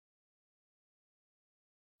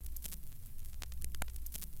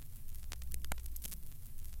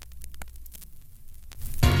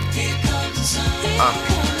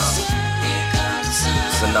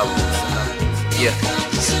another one. Yeah.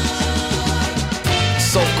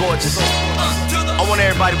 So gorgeous. I want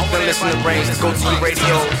everybody who's been listening to Brains to go to your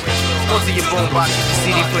radios, go to your boomboxes, your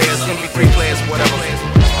CD players, MP3 players, whatever.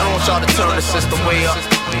 I don't want y'all to turn the system way up,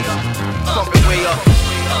 pump it way up.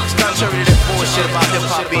 It's contrary to that bullshit about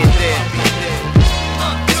hip-hop being dead.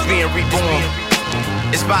 It's being reborn.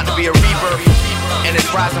 It's about to be a rebirth, and it's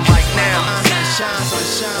rising right now.